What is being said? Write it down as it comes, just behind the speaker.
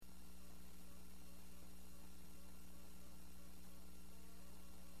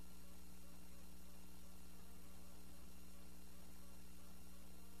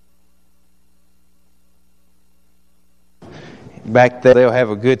back there. They'll have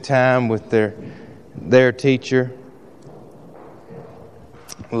a good time with their teacher.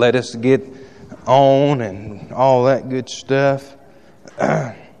 Let us get on and all that good stuff.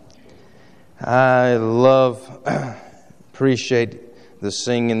 I appreciate the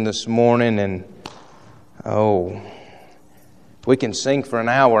singing this morning, and we can sing for an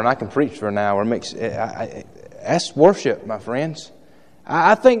hour and I can preach for an hour. That's worship, my friends.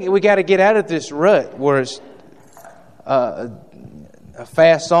 I think we got to get out of this rut where it's a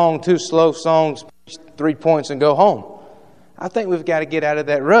fast song, 2 slow songs, 3 points and go home. I think we've got to get out of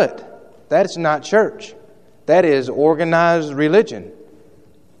that rut. That is not church. That is organized religion.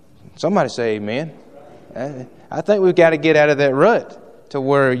 Somebody say amen. I think we've got to get out of that rut to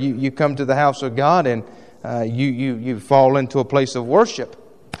where you come to the house of God and you fall into a place of worship.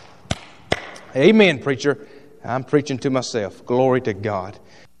 Amen, preacher. I'm preaching to myself. Glory to God.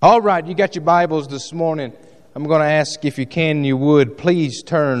 All right, you got your Bibles this morning. I'm going to ask if you would, please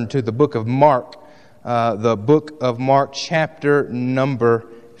turn to the book of Mark. The book of Mark, chapter number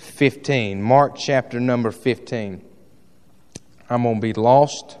 15. Mark, chapter number 15. I'm going to be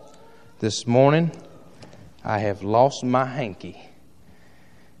lost this morning. I have lost my hanky.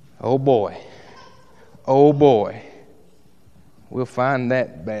 Oh boy. Oh boy. We'll find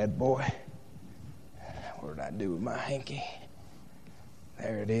that bad boy. What did I do with my hanky?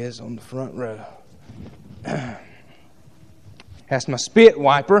 There it is on the front row. That's my spit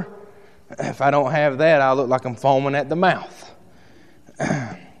wiper. If I don't have that, I'll look like I'm foaming at the mouth.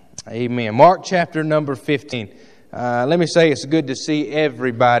 Amen. Mark chapter number 15. Let me say it's good to see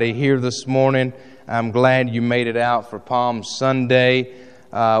everybody here this morning. I'm glad you made it out for Palm Sunday.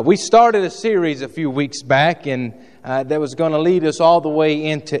 We started a series a few weeks back, and that was going to lead us all the way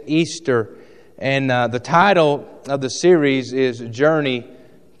into Easter. And the title of the series is Journey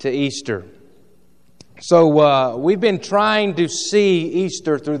to Easter. So we've been trying to see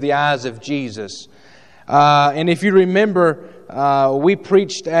Easter through the eyes of Jesus. And if you remember, we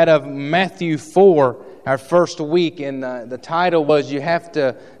preached out of Matthew 4 our first week, and the title was, You Have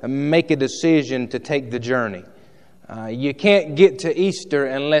to Make a Decision to Take the Journey. You can't get to Easter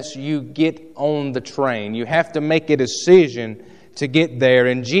unless you get on the train. You have to make a decision to get there.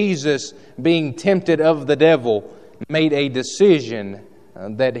 And Jesus, being tempted of the devil, made a decision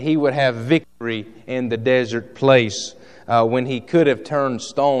that he would have victory in the desert place. When he could have turned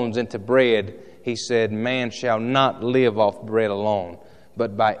stones into bread, he said, Man shall not live off bread alone,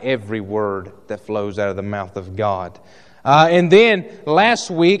 but by every word that flows out of the mouth of God. And then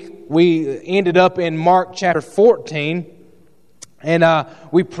last week, we ended up in Mark chapter 14, and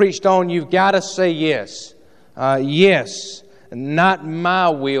we preached on, you've got to say yes. Yes, not my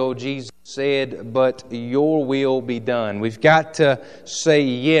will, Jesus said, but your will be done. We've got to say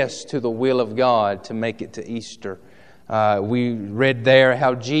yes to the will of God to make it to Easter. We read there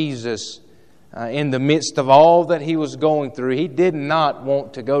how Jesus, in the midst of all that he was going through, he did not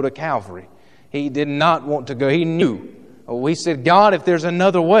want to go to Calvary. He did not want to go. He knew. We said, God, if there's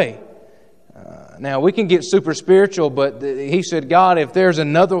another way. Now, we can get super spiritual, but he said, God, if there's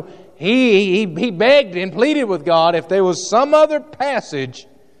another... He begged and pleaded with God, if there was some other passage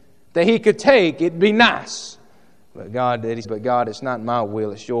that he could take, it'd be nice. But God, it's not my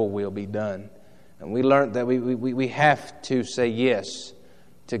will, it's your will be done. And we learned that we have to say yes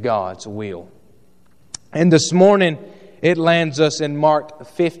to God's will. And this morning, it lands us in Mark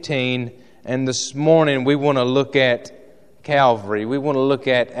 15. And this morning, we want to look at Calvary. We want to look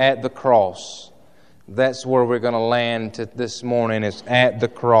at the cross. That's where we're going to land this morning, is at the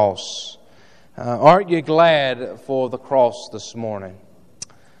cross. Aren't you glad for the cross this morning?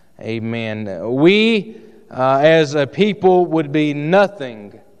 Amen. We, as a people, would be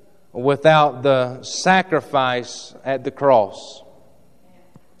nothing without the sacrifice at the cross.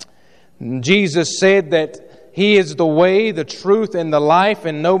 Jesus said that He is the way, the truth, and the life,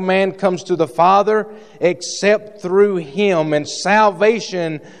 and no man comes to the Father except through Him. And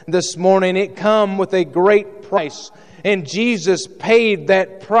salvation this morning, it come with a great price. And Jesus paid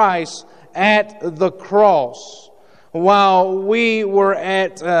that price at the cross. While we were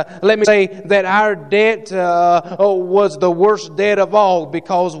at, let me say that our debt was the worst debt of all,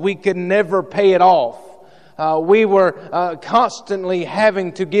 because we could never pay it off. We were constantly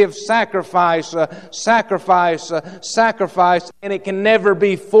having to give sacrifice, and it can never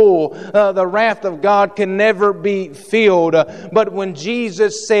be full. The wrath of God can never be filled. But when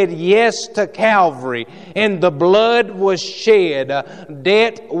Jesus said yes to Calvary and the blood was shed,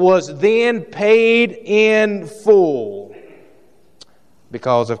 debt was then paid in full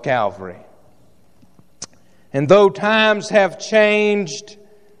because of Calvary. And though times have changed,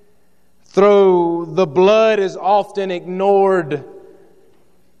 Though the blood is often ignored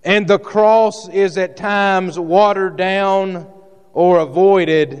and the cross is at times watered down or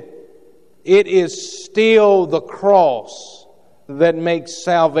avoided, it is still the cross that makes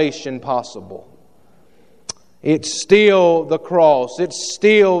salvation possible. It's still the cross. It's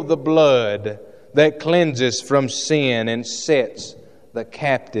still the blood that cleanses from sin and sets the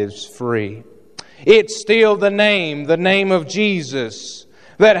captives free. It's still the name of Jesus,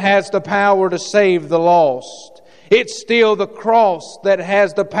 that has the power to save the lost. It's still the cross that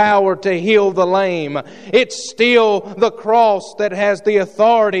has the power to heal the lame. It's still the cross that has the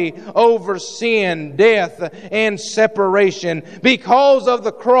authority over sin, death, and separation. Because of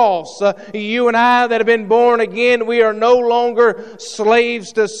the cross, you and I that have been born again, we are no longer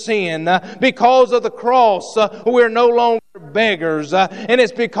slaves to sin. Because of the cross, we're no longer beggars. And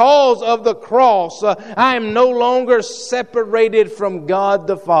it's because of the cross, I am no longer separated from God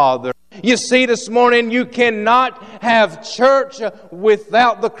the Father. You see, this morning, you cannot have church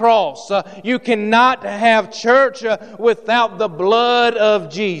without the cross. You cannot have church without the blood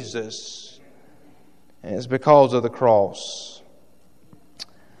of Jesus. And it's because of the cross.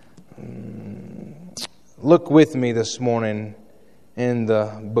 Look with me this morning in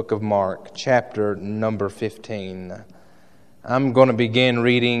the book of Mark, chapter number 15. I'm going to begin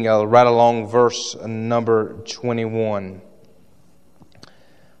reading right along verse number 21.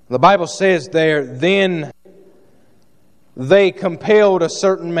 The Bible says there, "Then they compelled a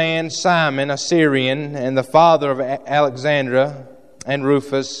certain man, Simon, a Syrian, and the father of Alexandra and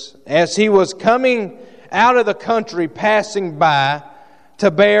Rufus, as he was coming out of the country, passing by, to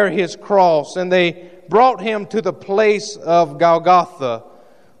bear his cross. And they brought him to the place of Golgotha,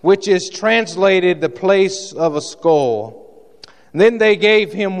 which is translated the place of a skull. Then they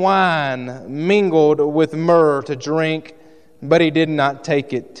gave him wine mingled with myrrh to drink, but he did not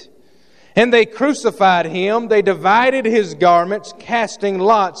take it. And they crucified him. They divided his garments, casting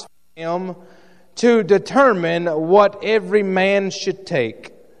lots for him to determine what every man should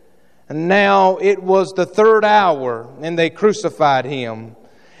take. And now it was the third hour, and they crucified him.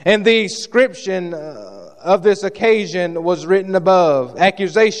 And the inscription of this occasion was written above.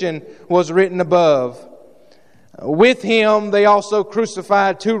 Accusation was written above. With him they also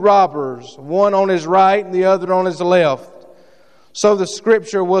crucified two robbers, one on his right and the other on his left. So the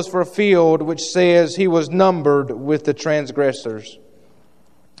scripture was fulfilled, which says, he was numbered with the transgressors.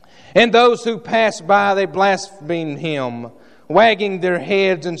 And those who passed by, they blasphemed him, wagging their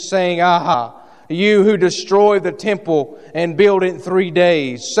heads and saying, Aha, you who destroy the temple and build it in 3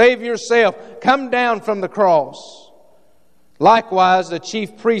 days, save yourself, come down from the cross. Likewise, the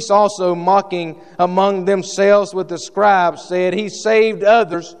chief priests also, mocking among themselves with the scribes, said, He saved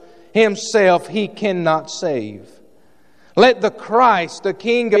others, himself he cannot save. Let the Christ, the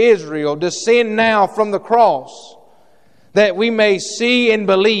King of Israel, descend now from the cross, that we may see and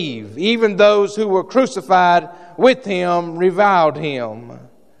believe. Even those who were crucified with him reviled him.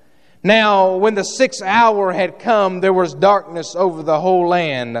 Now, when the 6th hour had come, there was darkness over the whole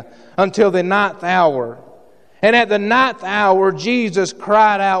land until the 9th hour. And at the 9th hour, Jesus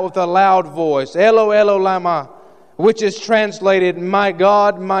cried out with a loud voice, Elo, Elo, lama, which is translated, my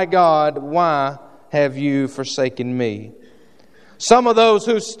God, why have you forsaken me? Some of those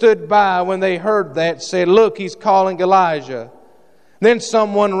who stood by when they heard that said, Look, he's calling Elijah. Then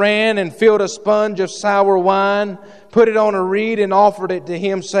someone ran and filled a sponge of sour wine, put it on a reed and offered it to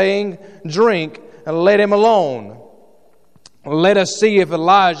him, saying, Drink and let him alone. Let us see if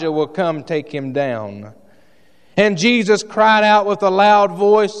Elijah will come take him down. And Jesus cried out with a loud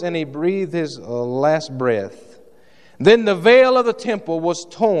voice, and he breathed his last breath. Then the veil of the temple was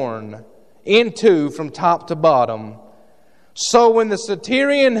torn in two from top to bottom. So when the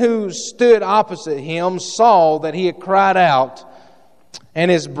centurion who stood opposite him saw that he had cried out, and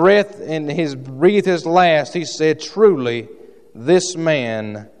his breathed his last, he said, Truly, this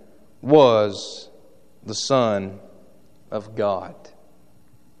man was the Son of God.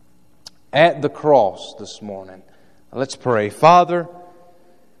 At the cross this morning. Let's pray. Father,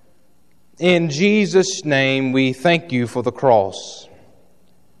 in Jesus' name, we thank you for the cross.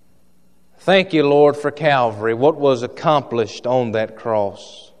 Thank you, Lord, for Calvary, what was accomplished on that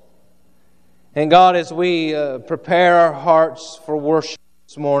cross. And God, as we prepare our hearts for worship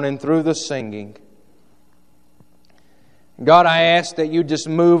this morning through the singing, God, I ask that you just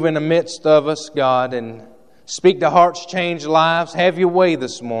move in the midst of us, God, and speak to hearts, change lives. Have your way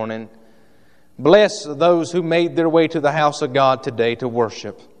this morning. Bless those who made their way to the house of God today to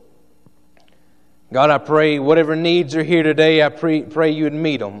worship. God, I pray whatever needs are here today, I pray you would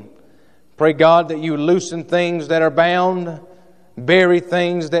meet them. Pray, God, that you loosen things that are bound, bury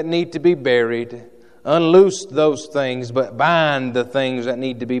things that need to be buried, unloose those things, but bind the things that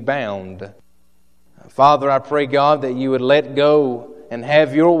need to be bound. Father, I pray, God, that you would let go and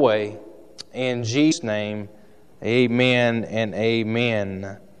have your way. In Jesus' name, amen and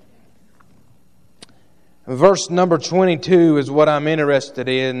amen. Verse number 22 is what I'm interested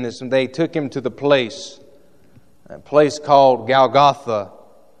in. They took him to a place called Golgotha,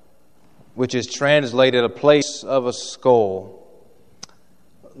 which is translated a place of a skull.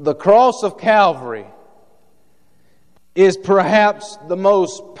 The cross of Calvary is perhaps the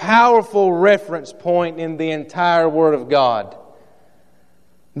most powerful reference point in the entire Word of God.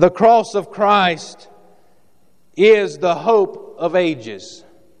 The cross of Christ is the hope of ages.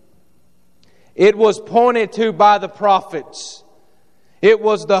 It was pointed to by the prophets. It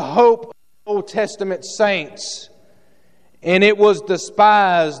was the hope of Old Testament saints. And it was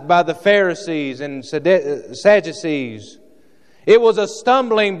despised by the Pharisees and Sadducees. It was a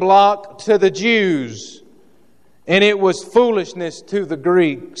stumbling block to the Jews, and it was foolishness to the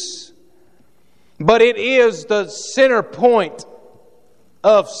Greeks. But it is the center point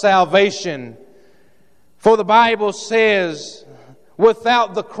of salvation. For the Bible says,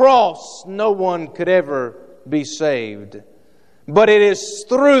 without the cross, no one could ever be saved. But it is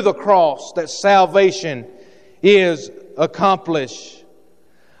through the cross that salvation is accomplished.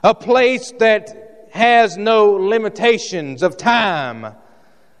 A place that has no limitations of time.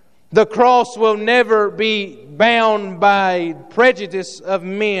 The cross will never be bound by prejudice of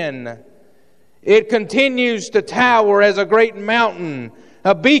men. It continues to tower as a great mountain,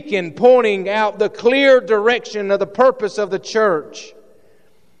 a beacon pointing out the clear direction of the purpose of the church.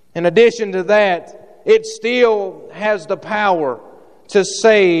 In addition to that, it still has the power to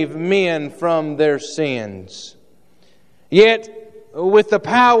save men from their sins. Yet, with the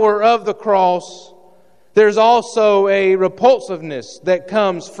power of the cross, there's also a repulsiveness that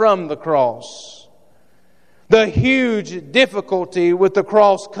comes from the cross. The huge difficulty with the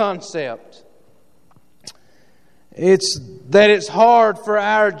cross concept. It's hard for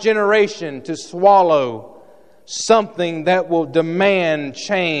our generation to swallow something that will demand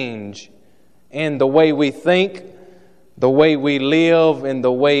change in the way we think, the way we live, and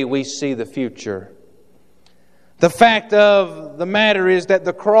the way we see the future. The fact of the matter is that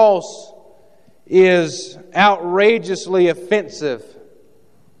the cross is outrageously offensive.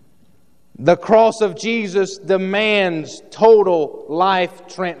 The cross of Jesus demands total life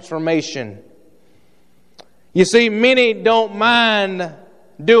transformation. You see, many don't mind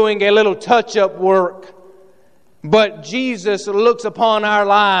doing a little touch-up work, but Jesus looks upon our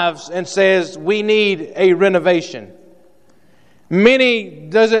lives and says, we need a renovation. Many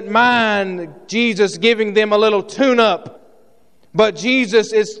doesn't mind Jesus giving them a little tune-up, but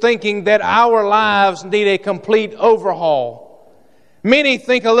Jesus is thinking that our lives need a complete overhaul. Many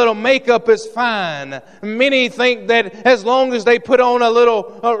think a little makeup is fine. Many think that as long as they put on a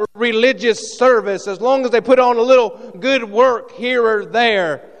little religious service, as long as they put on a little good work here or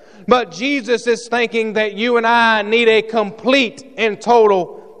there. But Jesus is thinking that you and I need a complete and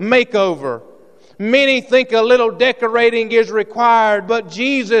total makeover. Many think a little decorating is required, but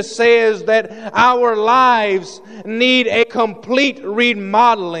Jesus says that our lives need a complete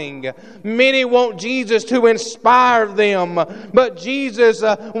remodeling. Many want Jesus to inspire them, but Jesus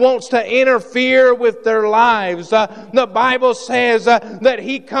wants to interfere with their lives. The Bible says that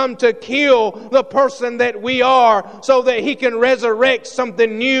He come to kill the person that we are so that He can resurrect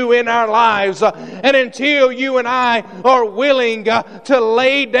something new in our lives. And until you and I are willing to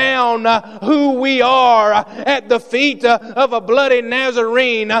lay down who we are at the feet of a bloody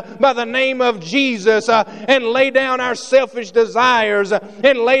Nazarene by the name of Jesus and lay down our selfish desires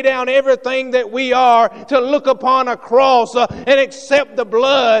and lay down everything that we are to look upon a cross and accept the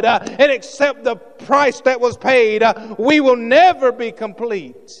blood and accept the price that was paid, we will never be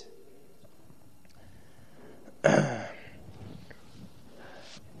complete.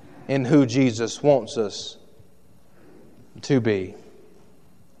 In who Jesus wants us to be.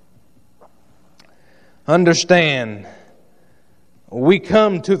 Understand, we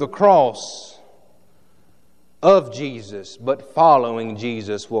come to the cross of Jesus, but following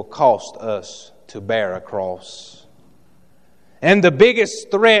Jesus will cost us to bear a cross. And the biggest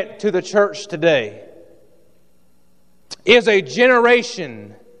threat to the church today is a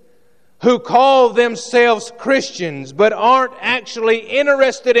generation who call themselves Christians but aren't actually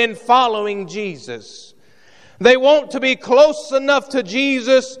interested in following Jesus. They want to be close enough to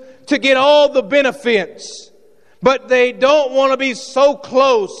Jesus to get all the benefits, but they don't want to be so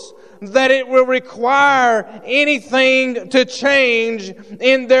close that it will require anything to change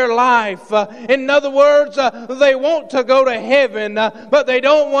in their life. In other words, they want to go to heaven, but they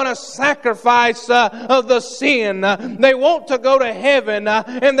don't want to sacrifice the sin. They want to go to heaven,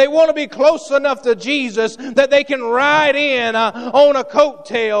 and they want to be close enough to Jesus that they can ride in on a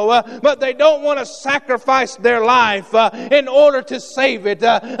coattail, but they don't want to sacrifice their life in order to save it.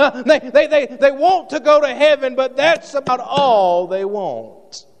 They want to go to heaven, but that's about all they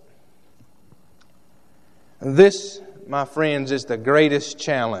want. This, my friends, is the greatest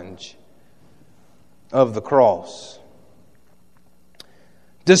challenge of the cross.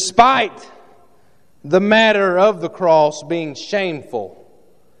 Despite the matter of the cross being shameful,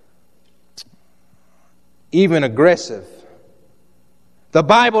 even aggressive, the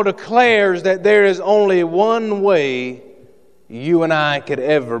Bible declares that there is only one way you and I could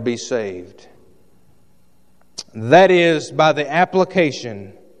ever be saved. That is by the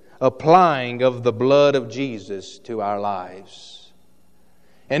applying of the blood of Jesus to our lives.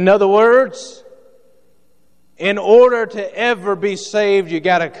 In other words, in order to ever be saved, you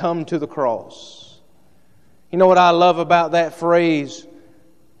got to come to the cross. You know what I love about that phrase?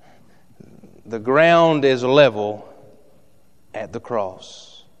 The ground is level at the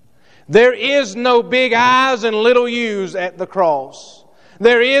cross. There is no big I's and little U's at the cross.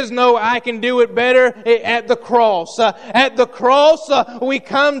 There is no I can do it better at the cross. At the cross, we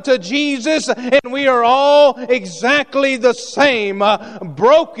come to Jesus and we are all exactly the same.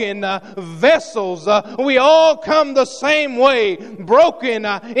 Broken vessels. We all come the same way. Broken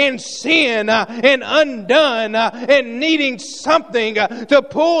in sin and undone and needing something to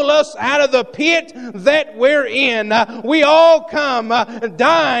pull us out of the pit that we're in. We all come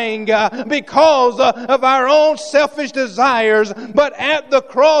dying because of our own selfish desires. But at the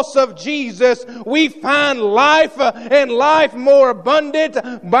cross of Jesus, we find life and life more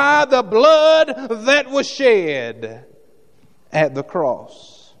abundant by the blood that was shed at the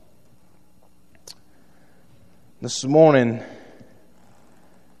cross. This morning,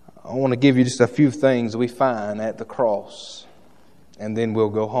 I want to give you just a few things we find at the cross, and then we'll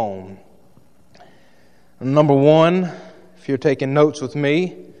go home. Number one, if you're taking notes with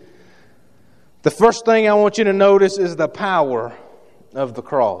me, the first thing I want you to notice is the power of the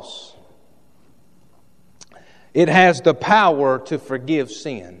cross. It has the power to forgive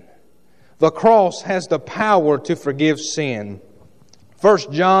sin. The cross has the power to forgive sin.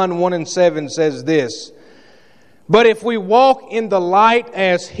 1 John 1:7 says this, "But if we walk in the light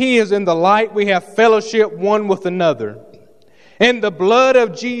as He is in the light, we have fellowship one with another. And the blood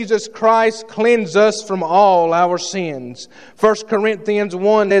of Jesus Christ cleanses us from all our sins." 1 Corinthians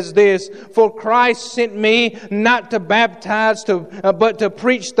 1 says this, "For Christ sent me not to baptize, but to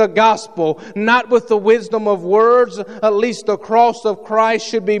preach the gospel, not with the wisdom of words, at least the cross of Christ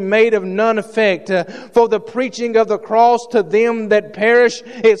should be made of none effect. For the preaching of the cross to them that perish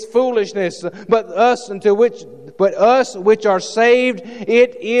is foolishness, but us which are saved,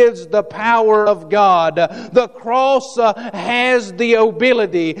 it is the power of God." The cross has the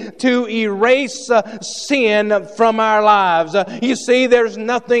ability to erase sin from our lives. You see, there's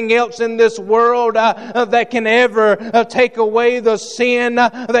nothing else in this world that can ever take away the sin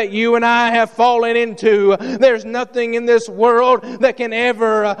that you and I have fallen into. There's nothing in this world that can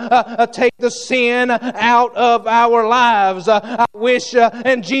ever take the sin out of our lives. I wish,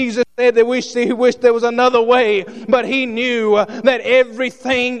 and Jesus said that He wished there was another way, but He knew that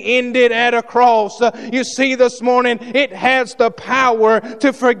everything ended at a cross. You see, this morning, it has the power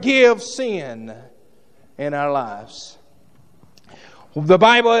to forgive sin in our lives. The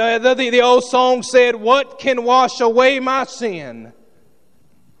Bible, the old song said, "What can wash away my sin?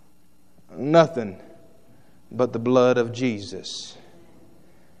 Nothing but the blood of Jesus."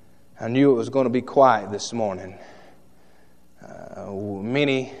 I knew it was going to be quiet this morning.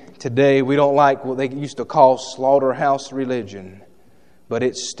 Many today, we don't like what they used to call slaughterhouse religion, but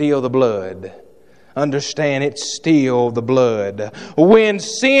it's still the blood. Understand, it's still the blood. When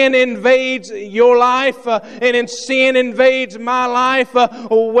sin invades your life and sin invades my life,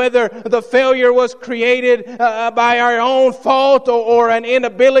 whether the failure was created by our own fault or an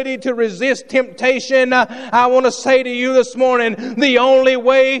inability to resist temptation, I want to say to you this morning, the only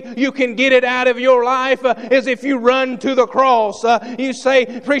way you can get it out of your life is if you run to the cross. You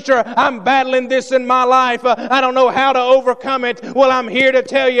say, "Preacher, I'm battling this in my life. I don't know how to overcome it." Well, I'm here to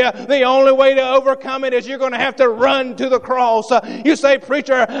tell you, the only way to overcome it is you're going to have to run to the cross. You say,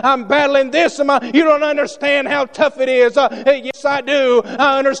 "Preacher, I'm battling this. You don't understand how tough it is." Yes, I do.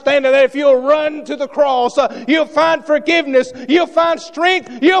 I understand that if you'll run to the cross, you'll find forgiveness, you'll find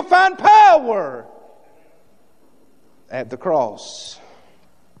strength, you'll find power at the cross.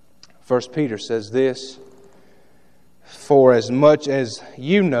 1 Peter says this, "For as much as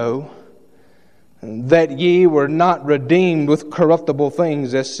you know that ye were not redeemed with corruptible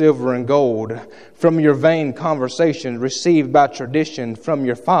things as silver and gold from your vain conversation received by tradition from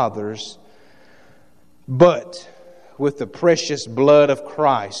your fathers, but with the precious blood of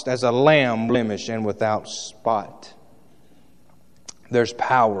Christ as a lamb blemished and without spot." There's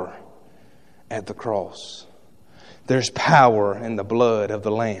power at the cross. There's power in the blood of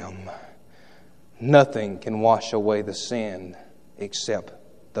the Lamb. Nothing can wash away the sin except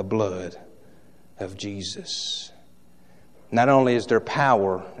the blood of Jesus. Not only is there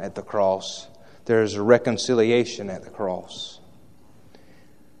power at the cross, there's reconciliation at the cross.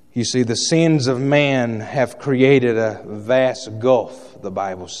 You see, the sins of man have created a vast gulf, the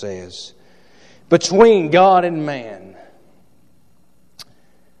Bible says. Between God and man,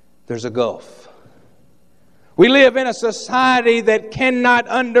 there's a gulf. We live in a society that cannot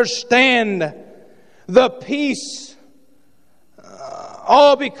understand the peace,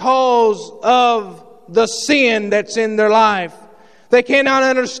 all because of the sin that's in their life. They cannot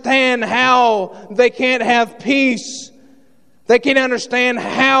understand how they can't have peace. They can't understand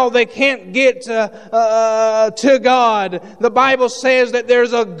how they can't get to God. The Bible says that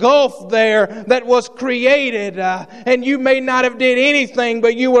there's a gulf there that was created. And you may not have did anything,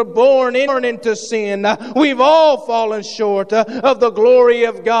 but you were born into sin. We've all fallen short of the glory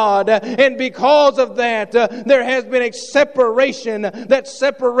of God. And because of that, there has been a separation that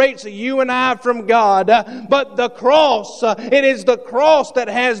separates you and I from God. But the cross, it is the cross that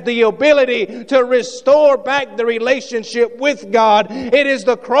has the ability to restore back the relationship with God. It is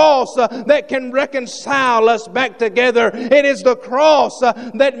the cross that can reconcile us back together. It is the cross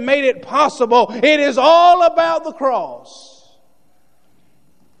that made it possible. It is all about the cross.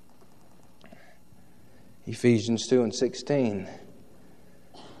 Ephesians 2:16.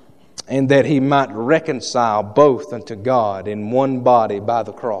 "And that he might reconcile both unto God in one body by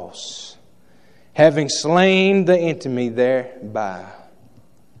the cross, having slain the enemy thereby."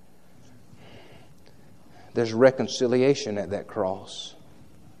 There's reconciliation at that cross.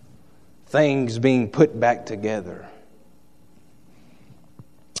 Things being put back together.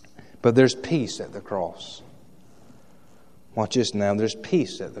 But there's peace at the cross. Watch this now. There's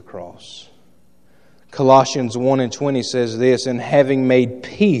peace at the cross. Colossians 1:20 says this, "And having made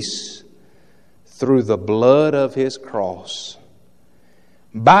peace through the blood of His cross,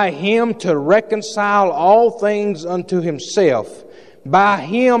 by Him to reconcile all things unto Himself. By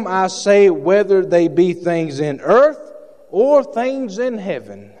Him I say, whether they be things in earth or things in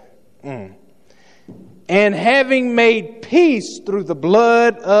heaven. And having made peace through the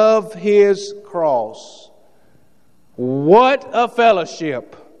blood of His cross." What a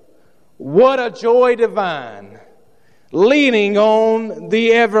fellowship. What a joy divine. Leaning on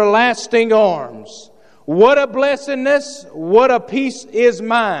the everlasting arms. What a blessedness. What a peace is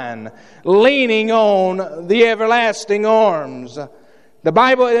mine. Leaning on the everlasting arms. The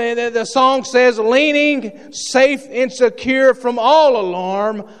Bible, the song says, leaning safe and secure from all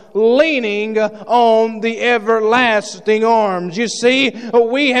alarm, leaning on the everlasting arms. You see,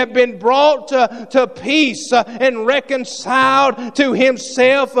 we have been brought to peace and reconciled to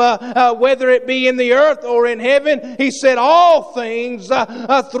Himself, whether it be in the earth or in heaven. He said all things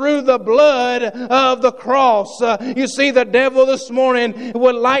through the blood of the cross. You see, the devil this morning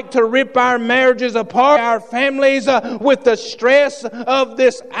would like to rip our marriages apart, our families, with the stress of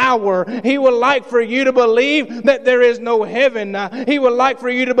this hour. He would like for you to believe that there is no heaven. He would like for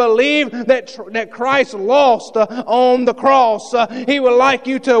you to believe that Christ lost on the cross. He would like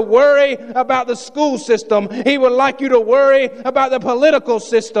you to worry about the school system. He would like you to worry about the political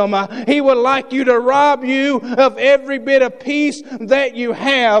system. He would like you to rob you of every bit of peace that you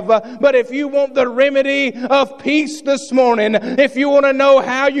have. But if you want the remedy of peace this morning, if you want to know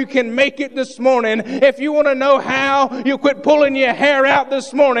how you can make it this morning, if you want to know how you quit pulling your hair out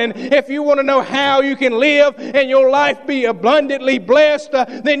this morning, if you want to know how you can live and your life be abundantly blessed,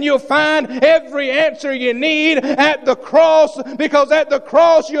 then you'll find every answer you need at the cross, because at the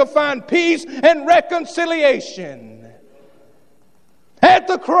cross you'll find peace and reconciliation. At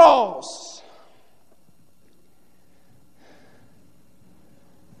the cross.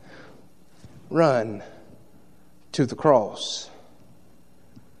 Run to the cross.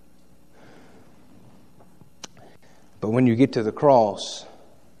 But when you get to the cross,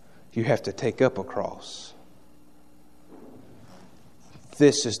 you have to take up a cross.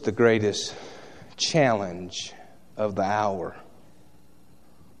 This is the greatest challenge of the hour.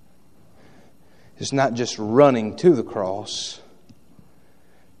 It's not just running to the cross,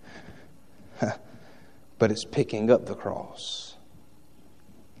 but it's picking up the cross.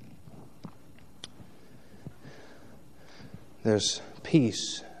 There's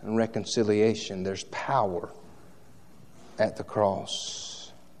peace and reconciliation. There's power at the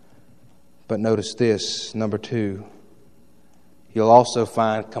cross. But notice this, number 2. You'll also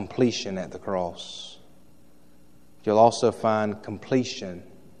find completion at the cross. You'll also find completion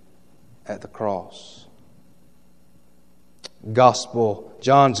at the cross.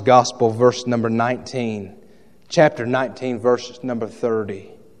 John's Gospel, verse number 19. Chapter 19, verse number 30.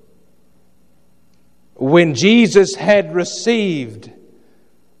 When Jesus had received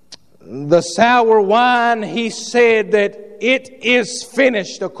the sour wine, He said that it is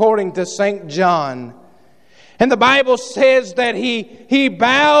finished, according to St. John. And the Bible says that He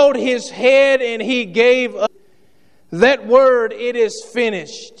bowed His head and He gave up. That word, it is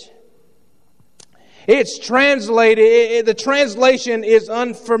finished. It's translated, the translation is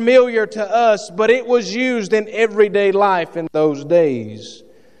unfamiliar to us, but it was used in everyday life in those days.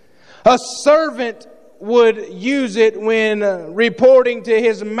 A servant would use it when reporting to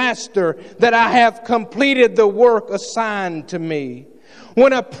his master that I have completed the work assigned to me.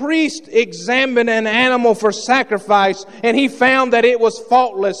 When a priest examined an animal for sacrifice and he found that it was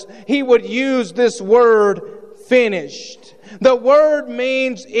faultless, he would use this word, finished. The word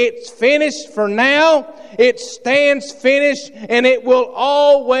means it's finished for now, it stands finished, and it will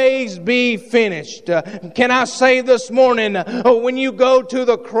always be finished. Can I say this morning, when you go to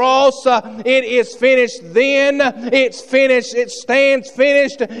the cross, it is finished then, it's finished, it stands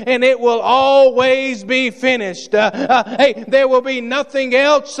finished, and it will always be finished. Hey, there will be nothing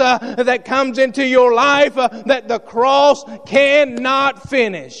else that comes into your life that the cross cannot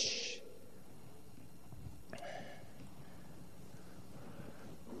finish.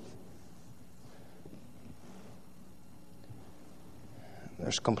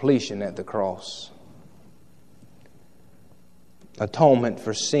 There's completion at the cross. Atonement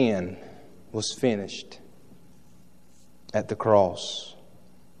for sin was finished at the cross.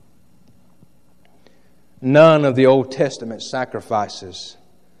 None of the Old Testament sacrifices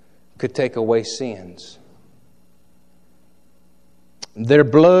could take away sins. Their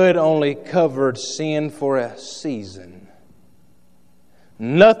blood only covered sin for a season.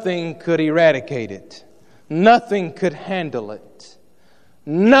 Nothing could eradicate it. Nothing could handle it.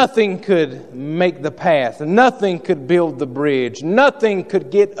 Nothing could make the path. Nothing could build the bridge. Nothing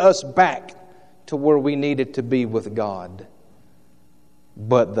could get us back to where we needed to be with God.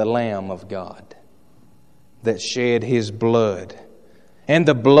 But the Lamb of God that shed His blood. And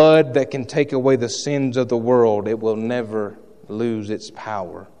the blood that can take away the sins of the world. It will never lose its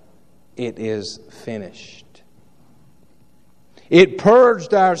power. It is finished. It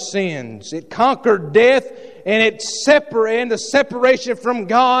purged our sins. It conquered death. And the separation from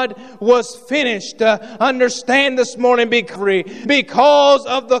God was finished. Understand this morning, because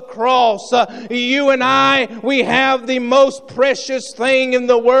of the cross, you and I, we have the most precious thing in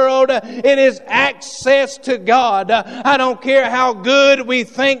the world. It is access to God. I don't care how good we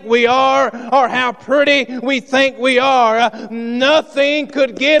think we are or how pretty we think we are. Nothing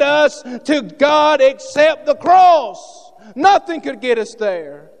could get us to God except the cross. Nothing could get us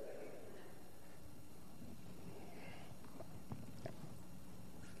there.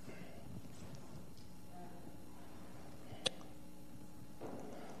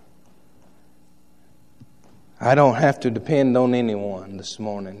 I don't have to depend on anyone this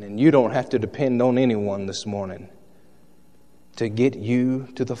morning, and you don't have to depend on anyone this morning to get you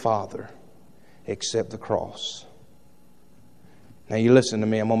to the Father except the cross. Now you listen to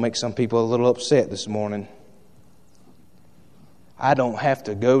me, I'm going to make some people a little upset this morning. I don't have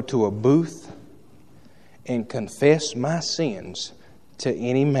to go to a booth and confess my sins to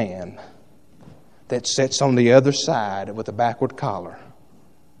any man that sits on the other side with a backward collar.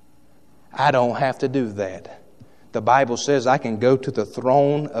 I don't have to do that. The Bible says I can go to the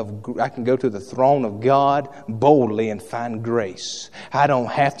throne of God boldly and find grace. I don't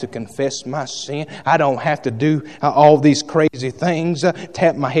have to confess my sin. I don't have to do all these crazy things.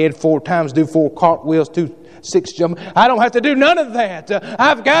 Tap my head 4 times, do 4 cartwheels, 6 jump. I don't have to do none of that.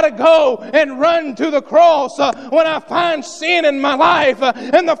 I've got to go and run to the cross when I find sin in my life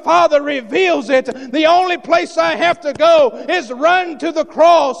and the Father reveals it. The only place I have to go is run to the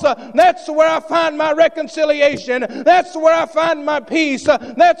cross. That's where I find my reconciliation. That's where I find my peace.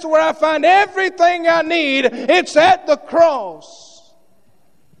 That's where I find everything I need. It's at the cross.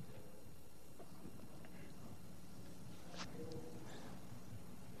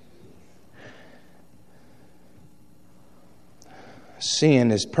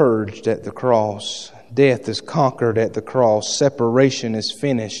 Sin is purged at the cross. Death is conquered at the cross. Separation is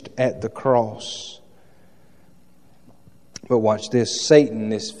finished at the cross. But watch this.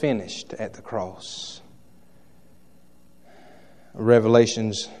 Satan is finished at the cross.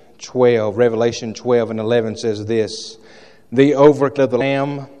 Revelation 12 and 11 says this: "They overcame the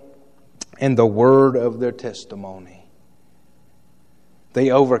Lamb and the word of their testimony."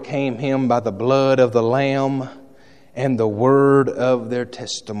 They overcame Him by the blood of the Lamb and the word of their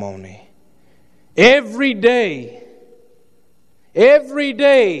testimony. Every day,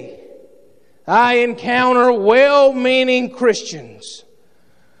 I encounter well-meaning Christians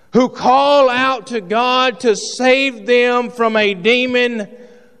who call out to God to save them from a demon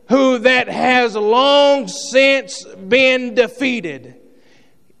that has long since been defeated.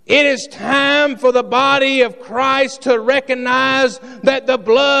 It is time for the body of Christ to recognize that the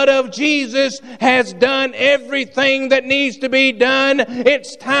blood of Jesus has done everything that needs to be done.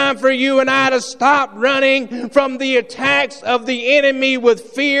 It's time for you and I to stop running from the attacks of the enemy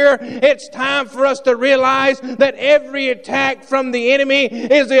with fear. It's time for us to realize that every attack from the enemy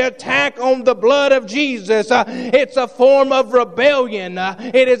is an attack on the blood of Jesus. It's a form of rebellion.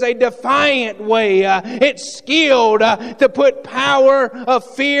 It is a defiant way. It's skilled to put power of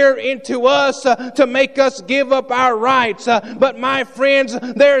fear into us to make us give up our rights. But my friends,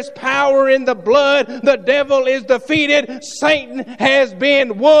 there's power in the blood. The devil is defeated. Satan has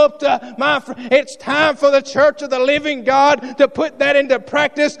been whooped. It's time for the church of the living God to put that into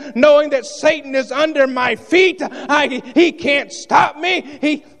practice, knowing that Satan is under my feet. He can't stop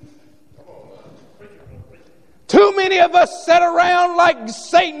me. Too many of us sit around like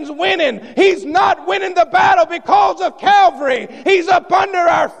Satan's winning. He's not winning the battle because of Calvary. He's up under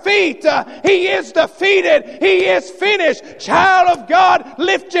our feet. He is defeated. He is finished. Child of God,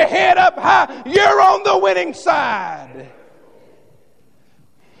 lift your head up high. You're on the winning side.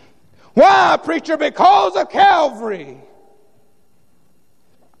 Why, preacher? Because of Calvary.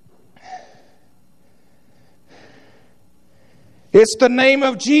 It's the name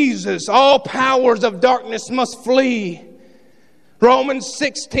of Jesus. All powers of darkness must flee. Romans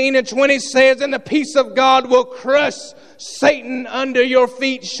 16 and 20 says, "And the peace of God will crush Satan under your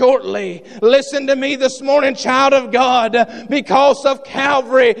feet shortly." Listen to me this morning, child of God. Because of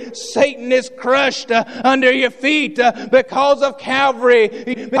Calvary, Satan is crushed under your feet. Because of Calvary,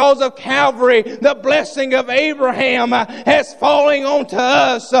 the blessing of Abraham has fallen onto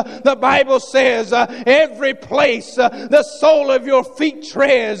us. The Bible says, every place the sole of your feet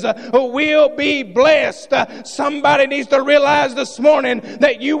treads will be blessed. Somebody needs to realize this morning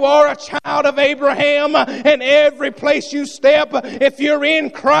that you are a child of Abraham, and every place you step, if you're in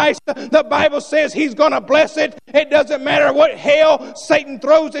Christ, the Bible says He's going to bless it. It doesn't matter what hell Satan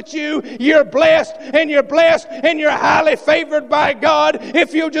throws at you. You're blessed, and you're highly favored by God.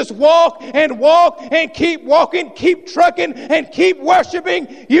 If you just walk and keep walking, keep trucking, and keep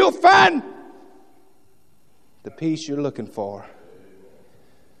worshiping, you'll find the peace you're looking for.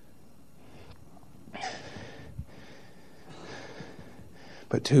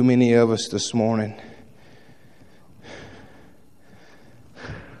 But too many of us this morning,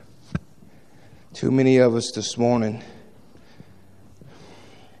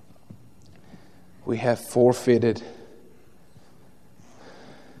 we have forfeited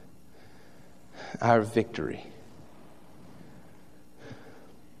our victory.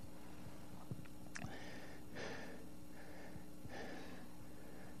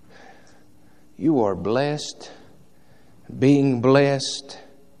 You are blessed, being blessed,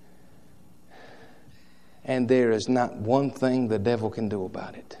 and there is not one thing the devil can do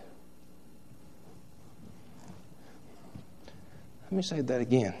about it. Let me say that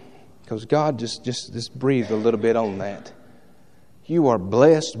again, because God just breathed a little bit on that. You are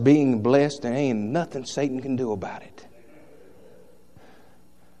blessed, being blessed, and ain't nothing Satan can do about it.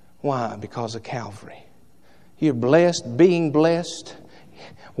 Why? Because of Calvary. You're blessed, being blessed.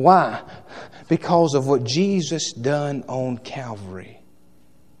 Why? Because of what Jesus done on Calvary.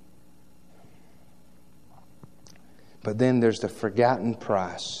 But then there's the forgotten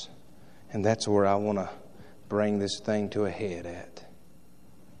price. And that's where I want to bring this thing to a head at.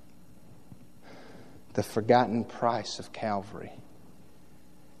 The forgotten price of Calvary.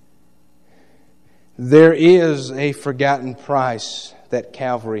 There is a forgotten price that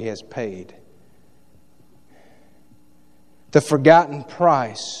Calvary has paid. The forgotten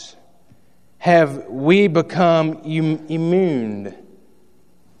price. Have we become immune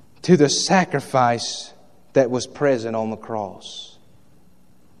to the sacrifice that was present on the cross?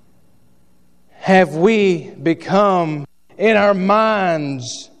 Have we become in our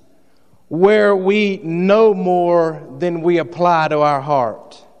minds where we know more than we apply to our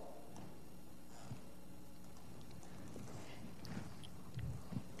heart?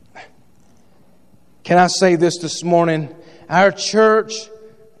 Can I say this morning? Our church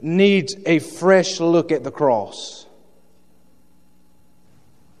needs a fresh look at the cross.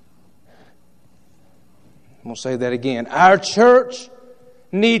 I'm going to say that again. Our church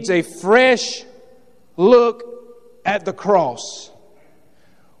needs a fresh look at the cross.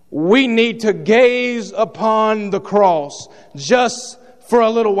 We need to gaze upon the cross just for a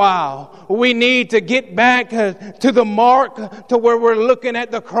little while. We need to get back to the mark to where we're looking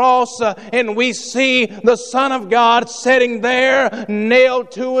at the cross and we see the Son of God sitting there,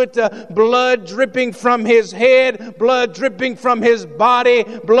 nailed to it, blood dripping from His head, blood dripping from His body,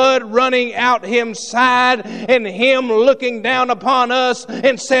 blood running out His side, and Him looking down upon us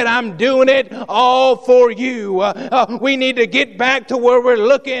and said, I'm doing it all for you. We need to get back to where we're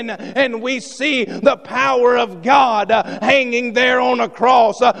looking and we see the power of God hanging there on a cross.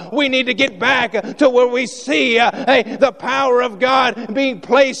 We need to get back to where we see the power of God being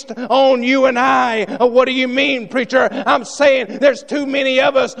placed on you and I. What do you mean, preacher? I'm saying there's too many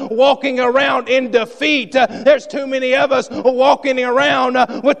of us walking around in defeat. There's too many of us walking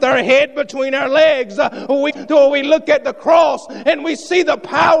around with our head between our legs. We look at the cross and we see the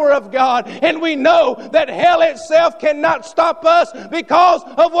power of God, and we know that hell itself cannot stop us because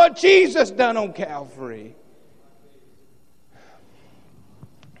of what Jesus done on Calvary.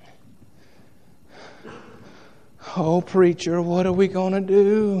 Oh, preacher, what are we going to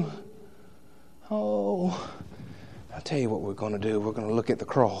do? Oh, I'll tell you what we're going to do. We're going to look at the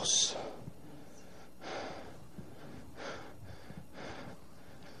cross.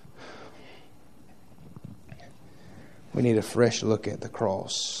 We need a fresh look at the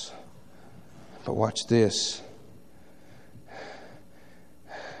cross. But watch this.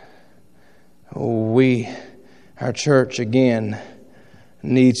 Our church again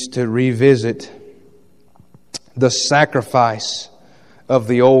needs to revisit the sacrifice of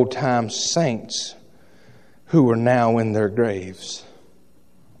the old-time saints who are now in their graves.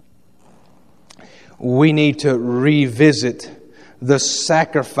 We need to revisit the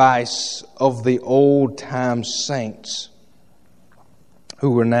sacrifice of the old-time saints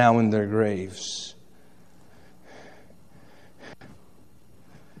who are now in their graves.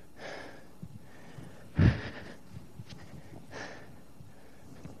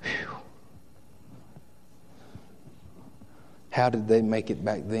 How did they make it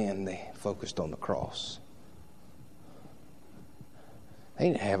back then? They focused on the cross. They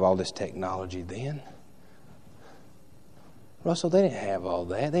didn't have all this technology then. Russell, they didn't have all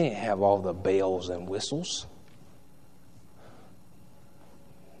that. They didn't have all the bells and whistles.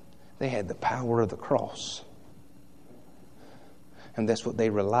 They had the power of the cross. And that's what they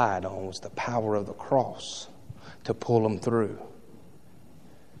relied on, was the power of the cross to pull them through.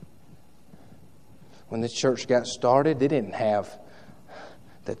 When this church got started, they didn't have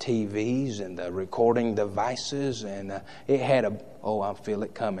the TVs and the recording devices, and it had I feel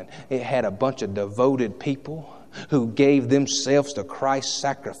it coming. It had a bunch of devoted people who gave themselves to Christ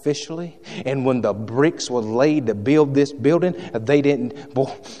sacrificially. And when the bricks were laid to build this building,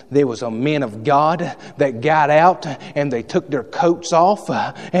 there was a men of God that got out and they took their coats off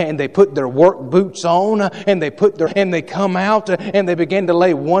and they put their work boots on and they come out and they began to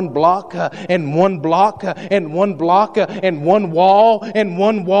lay one block and one block and one block and one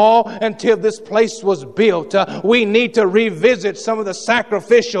wall until this place was built. We need to revisit some of the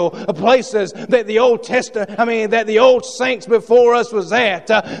sacrificial places that that the old saints before us was at.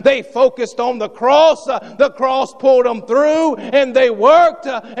 They focused on the cross. The cross pulled them through, and they worked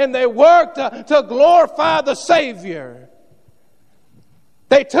to glorify the Savior.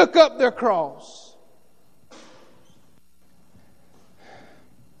 They took up their cross.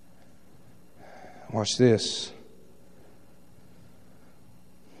 Watch this.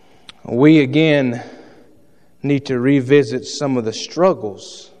 We again need to revisit some of the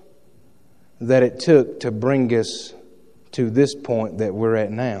struggles that it took to bring us to this point that we're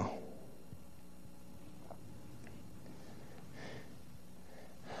at now.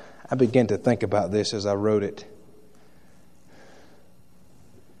 I began to think about this as I wrote it.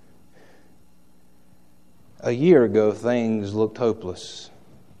 A year ago, things looked hopeless.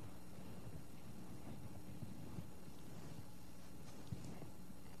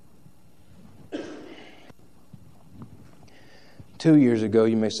 Two years ago,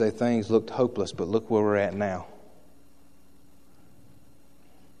 you may say things looked hopeless, but look where we're at now.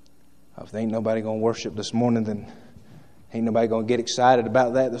 If there ain't nobody going to worship this morning, then ain't nobody going to get excited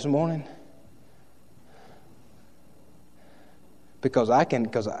about that this morning. Because I feel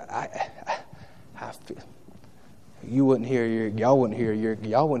you wouldn't hear y'all wouldn't hear.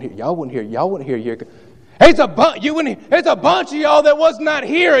 There's a bunch of y'all that was not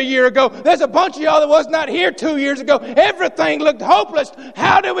here a year ago. There's a bunch of y'all that was not here 2 years ago. Everything looked hopeless.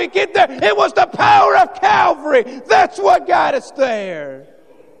 How did we get there? It was the power of Calvary. That's what got us there.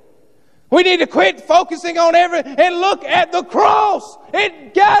 We need to quit focusing on and look at the cross.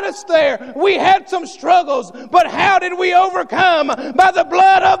 It got us there. We had some struggles, but how did we overcome? By the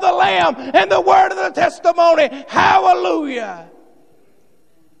blood of the Lamb and the word of the testimony. Hallelujah.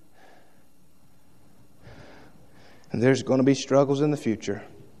 And there's going to be struggles in the future.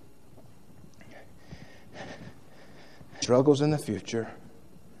 Struggles in the future.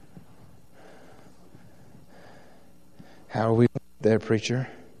 How are we there, preacher?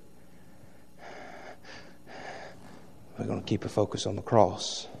 We're going to keep a focus on the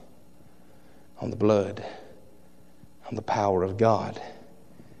cross, on the blood, on the power of God.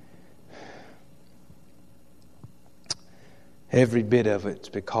 Every bit of it's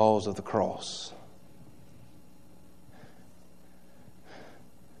because of the cross.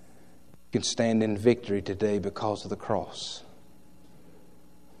 You can stand in victory today because of the cross.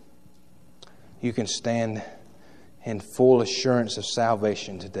 You can stand in full assurance of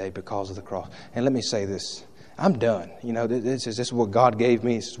salvation today because of the cross. And let me say this. I'm done. You know, this is what God gave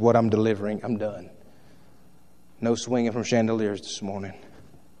me. This is what I'm delivering. I'm done. No swinging from chandeliers this morning.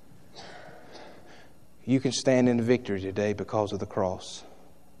 You can stand in victory today because of the cross.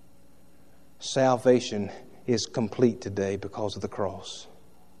 Salvation is complete today because of the cross.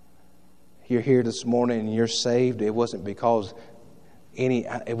 You're here this morning and you're saved. It wasn't because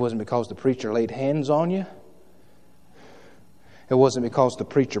the preacher laid hands on you. It wasn't because the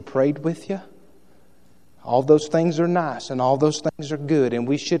preacher prayed with you. All those things are nice and all those things are good, and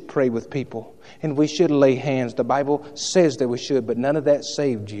we should pray with people and we should lay hands. The Bible says that we should, but none of that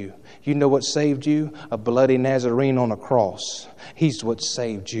saved you. You know what saved you? A bloody Nazarene on a cross. He's what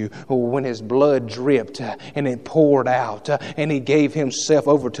saved you. When His blood dripped and it poured out and He gave Himself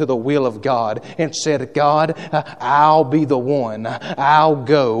over to the will of God and said, God, I'll be the one. I'll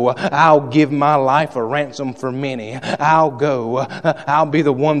go. I'll give my life a ransom for many. I'll go. I'll be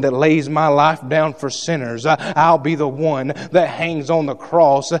the one that lays my life down for sinners. I'll be the one that hangs on the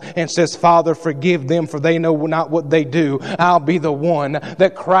cross and says, Father, forgive them, for they know not what they do. I'll be the one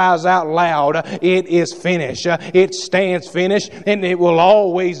that cries out loud, it is finished. It stands finished, and it will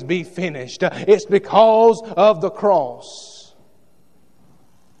always be finished. It's because of the cross.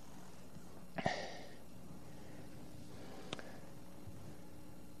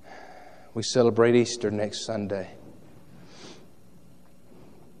 We celebrate Easter next Sunday.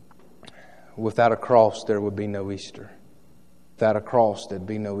 Without a cross, there would be no Easter. Without a cross, there'd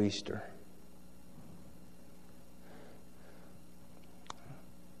be no Easter.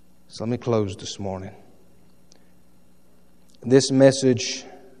 So let me close this morning. This message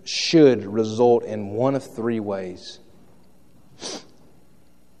should result in one of three ways.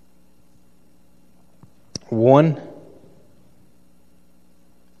 One,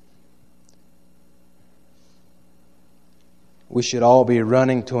 we should all be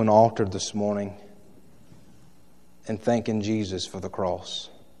running to an altar this morning and thanking Jesus for the cross.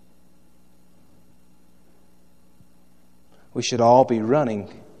 We should all be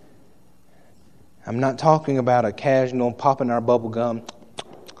running. I'm not talking about a casual popping our bubble gum.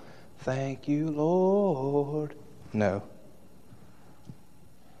 Thank you, Lord. No.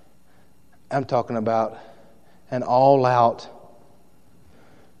 I'm talking about an all-out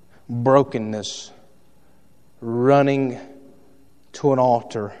brokenness, running to an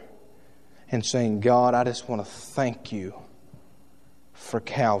altar and saying, God, I just want to thank you for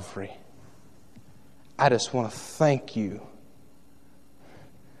Calvary. I just want to thank you.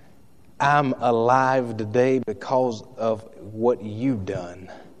 I'm alive today because of what you've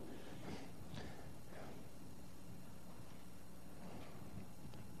done.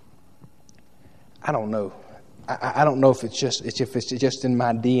 I don't know. I don't know if it's just in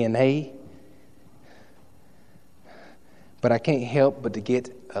my DNA. But I can't help but to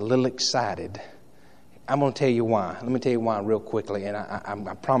get a little excited. I'm going to tell you why. Let me tell you why real quickly, and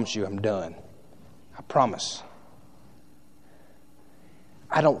I promise you I'm done. I promise.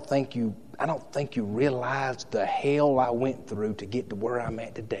 I don't think you realize the hell I went through to get to where I'm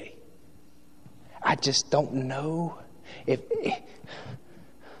at today. I just don't know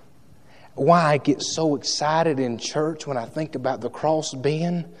why I get so excited in church when I think about the cross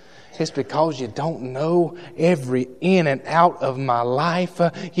being. It's because you don't know every in and out of my life.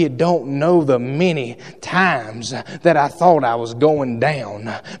 You don't know the many times that I thought I was going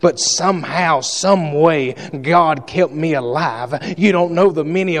down. But somehow, some way, God kept me alive. You don't know the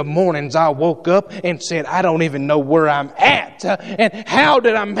many of mornings I woke up and said, I don't even know where I'm at. And how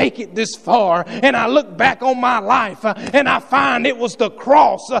did I make it this far? And I look back on my life and I find it was the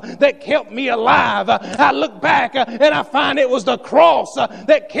cross that kept me alive. I look back and I find it was the cross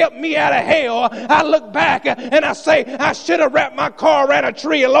that kept me me out of hell, I look back and I say, I should have wrapped my car around a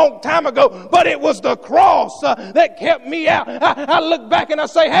tree a long time ago, but it was the cross that kept me out. I look back and I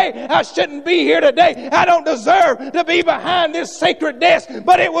say, hey, I shouldn't be here today. I don't deserve to be behind this sacred desk,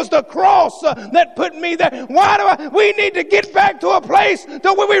 but it was the cross that put me there. We need to get back to a place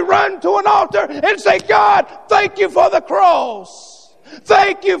to where we run to an altar and say, God, thank you for the cross.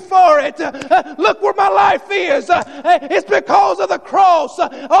 Thank you for it. Look where my life is. It's because of the cross.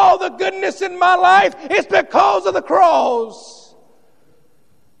 All the goodness in my life, it's because of the cross.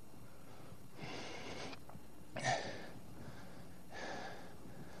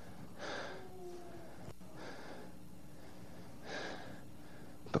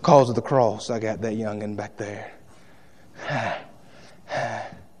 Because of the cross, I got that youngin' back there.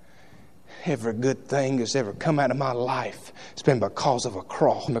 Every good thing that's ever come out of my life, it's been because of a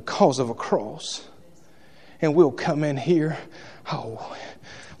cross. Because of a cross. And we'll come in here.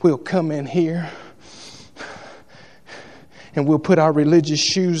 We'll come in here. And we'll put our religious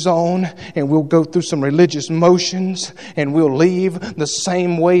shoes on and we'll go through some religious motions and we'll leave the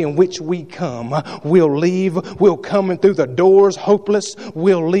same way in which we come. We'll come in through the doors hopeless.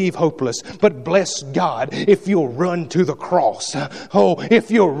 We'll leave hopeless. But bless God if you'll run to the cross. Oh, if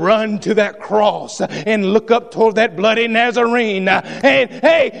you'll run to that cross and look up toward that bloody Nazarene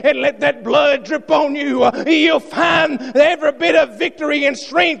and let that blood drip on you. You'll find every bit of victory and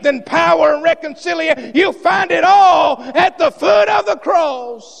strength and power and reconciliation. You'll find it all at the foot of the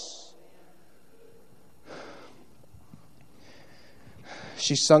cross.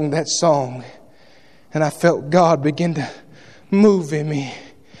 She sung that song and I felt God begin to move in me.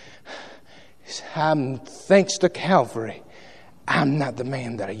 Thanks to Calvary, I'm not the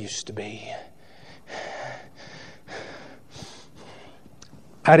man that I used to be.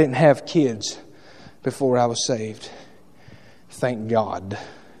 I didn't have kids before I was saved. Thank God.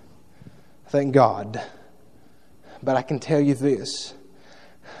 Thank God. But I can tell you this,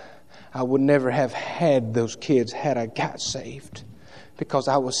 I would never have had those kids had I got saved, because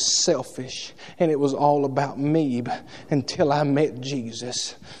I was selfish and it was all about me until I met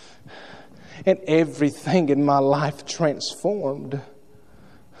Jesus. And everything in my life transformed.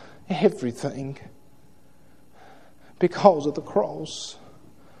 Everything. Because of the cross.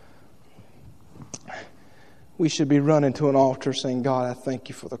 We should be running to an altar saying, God, I thank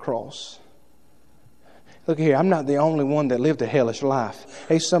you for the cross. Look here, I'm not the only one that lived a hellish life.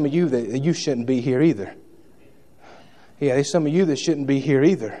 There's some of you that you shouldn't be here either. Yeah, there's some of you that shouldn't be here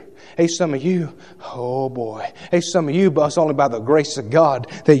either. There's some of you, oh boy. There's some of you, but it's only by the grace of God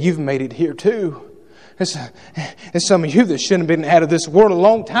that you've made it here too. There's some of you that shouldn't have been out of this world a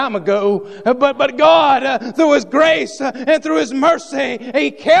long time ago. But God, through His grace and through His mercy,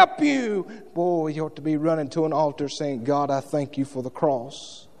 He kept you. Boy, you ought to be running to an altar saying, God, I thank you for the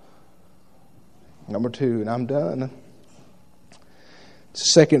cross. Number 2, and I'm done. The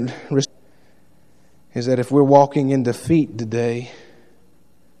second is that if we're walking in defeat today,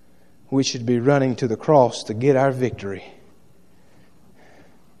 we should be running to the cross to get our victory.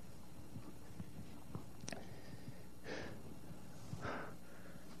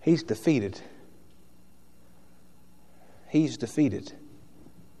 He's defeated. He's defeated.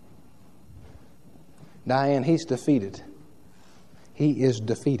 Diane, He's defeated. He is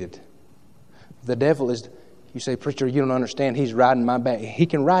defeated. The devil is, you say, preacher, you don't understand. He's riding my back. He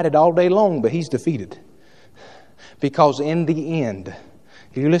can ride it all day long, but he's defeated. Because in the end,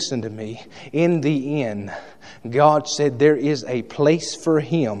 you listen to me, in the end, God said there is a place for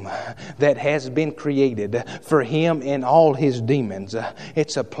him that has been created for him and all his demons.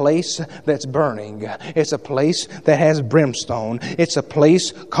 It's a place that's burning. It's a place that has brimstone. It's a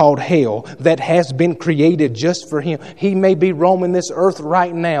place called hell that has been created just for him. He may be roaming this earth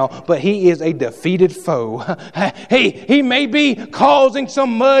right now, but he is a defeated foe. He may be causing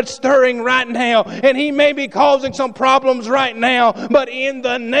some mud stirring right now, and he may be causing some problems right now, but in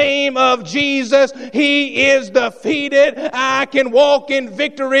the name of Jesus, he is defeated. I can walk in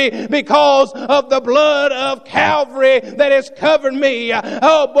victory because of the blood of Calvary that has covered me.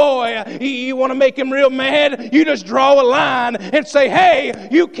 Oh boy, you want to make him real mad? You just draw a line and say, hey,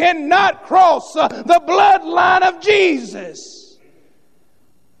 you cannot cross the bloodline of Jesus.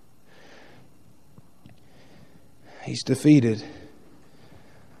 He's defeated.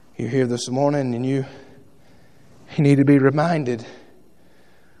 You're here this morning and you need to be reminded.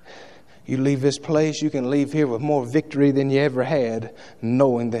 You leave this place, you can leave here with more victory than you ever had,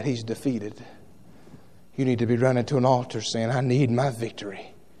 knowing that he's defeated. You need to be running to an altar saying, I need my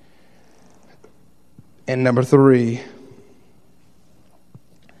victory. And number 3,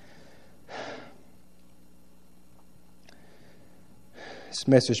 This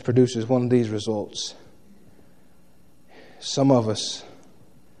message produces one of these results. Some of us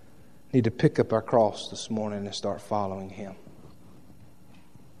need to pick up our cross this morning and start following Him.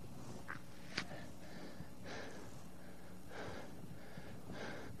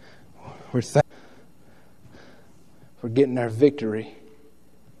 We're thankful for getting our victory,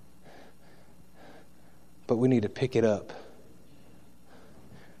 but we need to pick it up.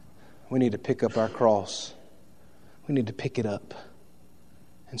 We need to pick up our cross. We need to pick it up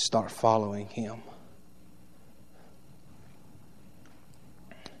and start following Him.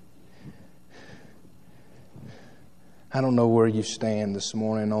 I don't know where you stand this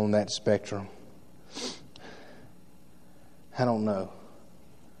morning on that spectrum. I don't know.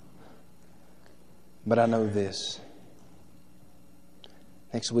 But I know this.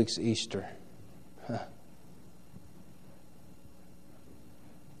 Next week's Easter.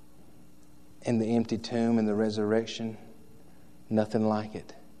 And the empty tomb and the resurrection, nothing like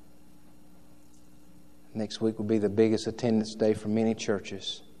it. Next week will be the biggest attendance day for many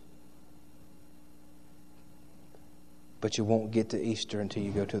churches. But you won't get to Easter until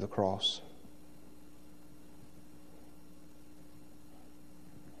you go to the cross.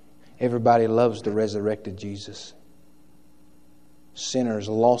 Everybody loves the resurrected Jesus. Sinners,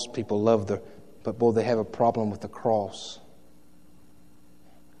 lost people love but boy, they have a problem with the cross.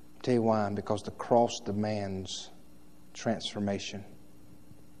 I'll tell you why. Because the cross demands transformation.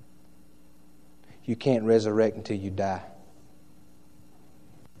 You can't resurrect until you die.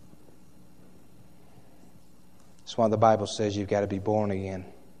 That's why the Bible says you've got to be born again.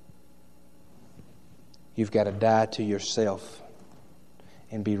 You've got to die to yourself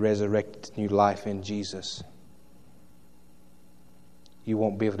and be resurrected to new life in Jesus. You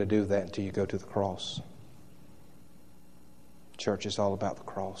won't be able to do that until you go to the cross. Church is all about the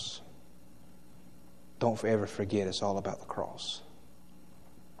cross. Don't ever forget it's all about the cross.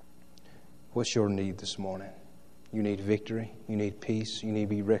 What's your need this morning? You need victory. You need peace. You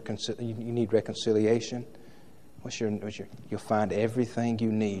need reconciliation. You'll find everything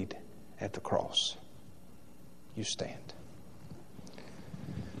you need at the cross. You stand.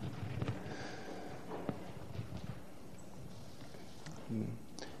 And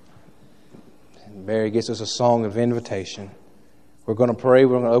Barry gets us a song of invitation. We're going to pray.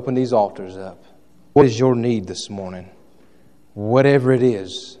 We're going to open these altars up. What is your need this morning? Whatever it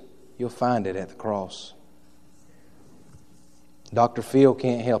is, you'll find it at the cross. Dr. Phil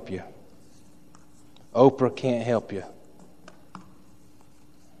can't help you. Oprah can't help you.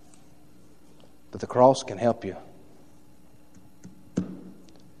 But the cross can help you.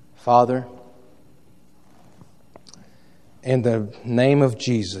 Father, in the name of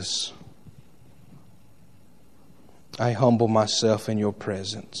Jesus, I humble myself in your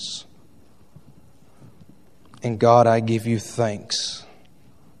presence. And God, I give you thanks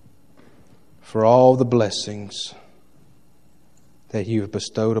for all the blessings that you have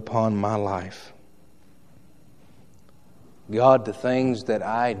bestowed upon my life. God, the things that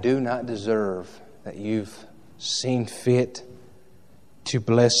I do not deserve, that you've seen fit to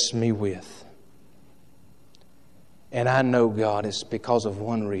bless me with. And I know, God, it's because of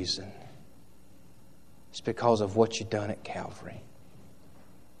one reason. It's because of what you've done at Calvary.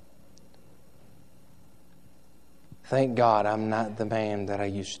 Thank God I'm not the man that I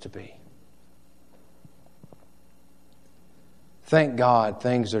used to be. Thank God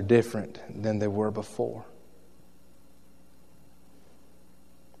things are different than they were before.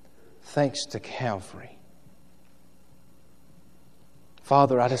 Thanks to Calvary.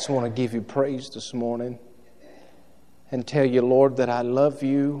 Father, I just want to give you praise this morning and tell you, Lord, that I love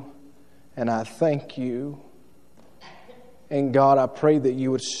you and I thank you. And God, I pray that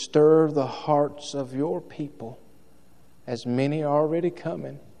you would stir the hearts of your people, as many are already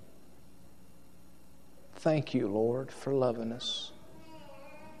coming. Thank you, Lord, for loving us.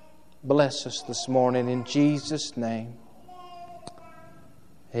 Bless us this morning in Jesus' name.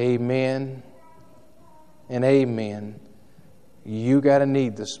 Amen and amen. You got a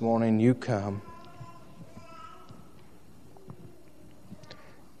need this morning, you come.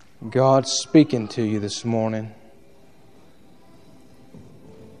 God's speaking to you this morning.